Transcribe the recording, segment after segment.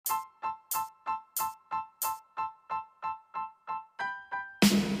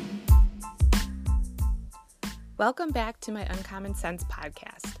Welcome back to my Uncommon Sense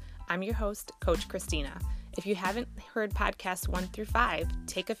podcast. I'm your host, Coach Christina. If you haven't heard podcasts 1 through 5,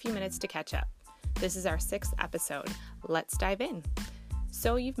 take a few minutes to catch up. This is our 6th episode. Let's dive in.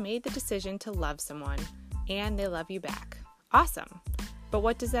 So you've made the decision to love someone and they love you back. Awesome. But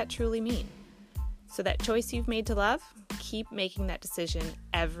what does that truly mean? So that choice you've made to love, keep making that decision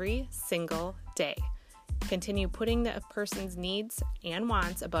every single day. Continue putting the person's needs and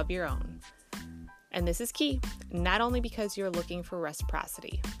wants above your own. And this is key, not only because you're looking for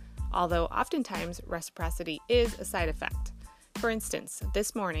reciprocity, although oftentimes reciprocity is a side effect. For instance,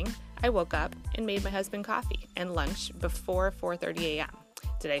 this morning, I woke up and made my husband coffee and lunch before 4:30 a.m.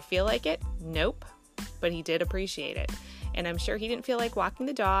 Did I feel like it? Nope. But he did appreciate it. And I'm sure he didn't feel like walking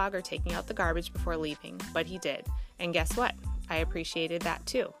the dog or taking out the garbage before leaving, but he did. And guess what? I appreciated that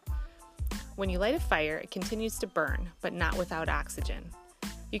too. When you light a fire, it continues to burn, but not without oxygen.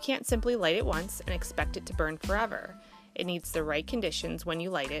 You can't simply light it once and expect it to burn forever. It needs the right conditions when you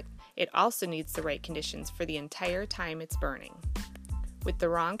light it. It also needs the right conditions for the entire time it's burning. With the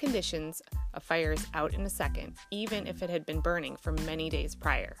wrong conditions, a fire is out in a second, even if it had been burning for many days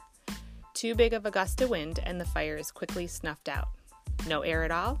prior. Too big of a gust of wind and the fire is quickly snuffed out. No air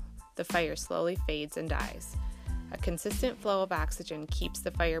at all, the fire slowly fades and dies. A consistent flow of oxygen keeps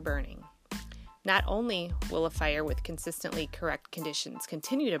the fire burning. Not only will a fire with consistently correct conditions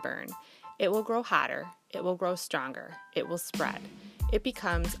continue to burn, it will grow hotter, it will grow stronger, it will spread. It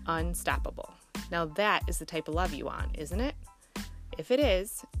becomes unstoppable. Now that is the type of love you want, isn't it? If it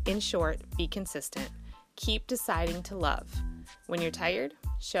is, in short, be consistent. Keep deciding to love. When you're tired,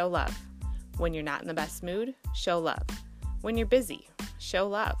 show love. When you're not in the best mood, show love. When you're busy, show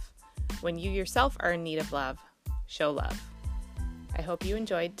love. When you yourself are in need of love, show love. I hope you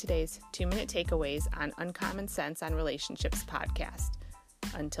enjoyed today's 2-minute takeaways on Uncommon Sense on Relationships podcast.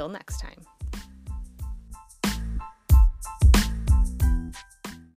 Until next time.